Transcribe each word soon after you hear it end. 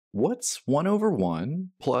What's 1 over 1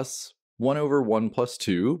 plus 1 over 1 plus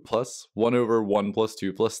 2 plus 1 over 1 plus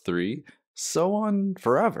 2 plus 3, so on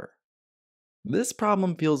forever? This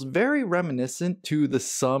problem feels very reminiscent to the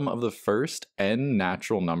sum of the first n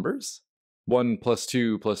natural numbers, 1 plus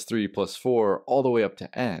 2 plus 3 plus 4 all the way up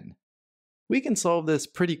to n. We can solve this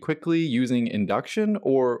pretty quickly using induction,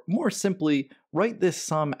 or more simply, write this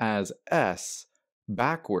sum as s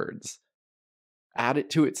backwards. Add it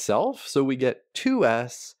to itself, so we get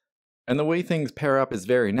 2s, and the way things pair up is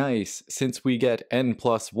very nice since we get n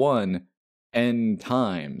plus 1 n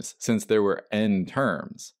times, since there were n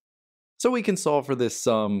terms. So we can solve for this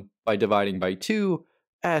sum by dividing by 2.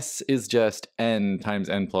 S is just n times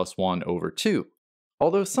n plus 1 over 2.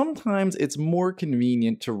 Although sometimes it's more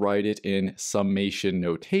convenient to write it in summation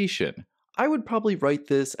notation. I would probably write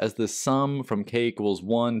this as the sum from k equals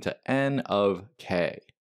 1 to n of k.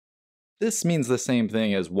 This means the same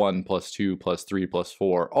thing as 1 plus 2 plus 3 plus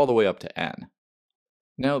 4 all the way up to n.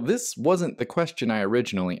 Now, this wasn't the question I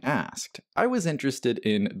originally asked. I was interested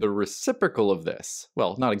in the reciprocal of this.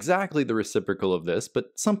 Well, not exactly the reciprocal of this,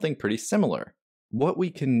 but something pretty similar. What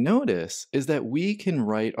we can notice is that we can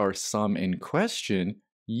write our sum in question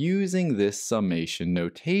using this summation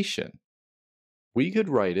notation. We could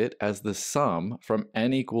write it as the sum from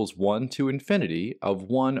n equals 1 to infinity of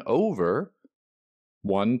 1 over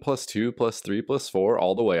 1 plus 2 plus 3 plus 4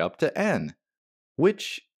 all the way up to n,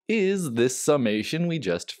 which is this summation we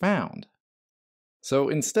just found. So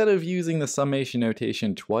instead of using the summation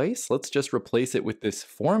notation twice, let's just replace it with this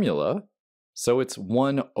formula. So it's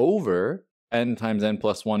 1 over n times n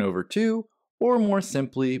plus 1 over 2, or more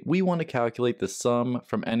simply, we want to calculate the sum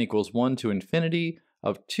from n equals 1 to infinity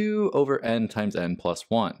of 2 over n times n plus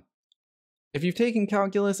 1. If you've taken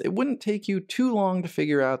calculus, it wouldn't take you too long to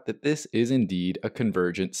figure out that this is indeed a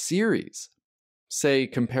convergent series. Say,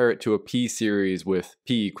 compare it to a p-series with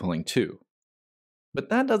p equaling 2. But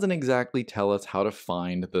that doesn't exactly tell us how to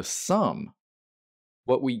find the sum.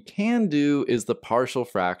 What we can do is the partial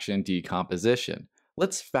fraction decomposition.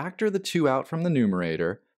 Let's factor the 2 out from the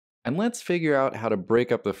numerator, and let's figure out how to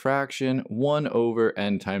break up the fraction 1 over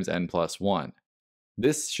n times n plus 1.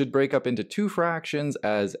 This should break up into two fractions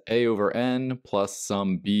as a over n plus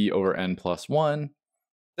some b over n plus 1.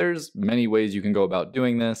 There's many ways you can go about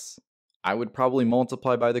doing this. I would probably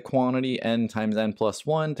multiply by the quantity n times n plus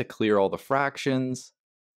 1 to clear all the fractions.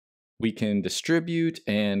 We can distribute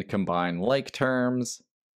and combine like terms.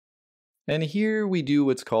 And here we do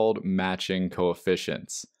what's called matching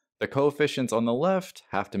coefficients. The coefficients on the left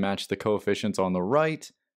have to match the coefficients on the right.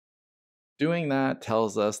 Doing that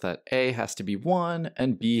tells us that a has to be 1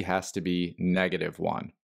 and b has to be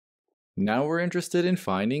 -1. Now we're interested in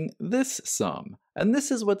finding this sum, and this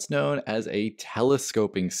is what's known as a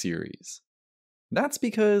telescoping series. That's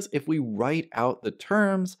because if we write out the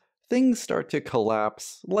terms, things start to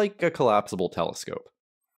collapse like a collapsible telescope.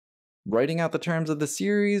 Writing out the terms of the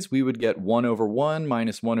series, we would get 1 over 1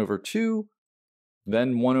 minus 1 over 2,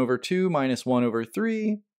 then 1 over 2 minus 1 over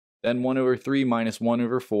 3, then 1 over 3 minus 1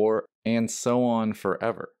 over 4, and so on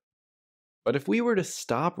forever. But if we were to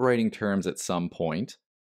stop writing terms at some point,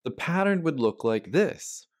 the pattern would look like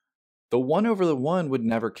this. The 1 over the 1 would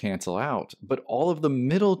never cancel out, but all of the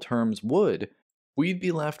middle terms would. We'd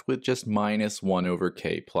be left with just minus 1 over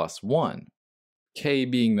k plus 1, k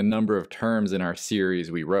being the number of terms in our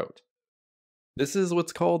series we wrote. This is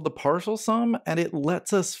what's called the partial sum, and it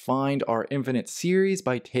lets us find our infinite series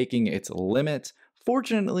by taking its limit.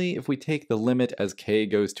 Fortunately, if we take the limit as k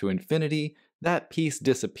goes to infinity, that piece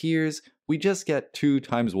disappears. We just get 2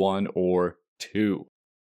 times 1, or 2.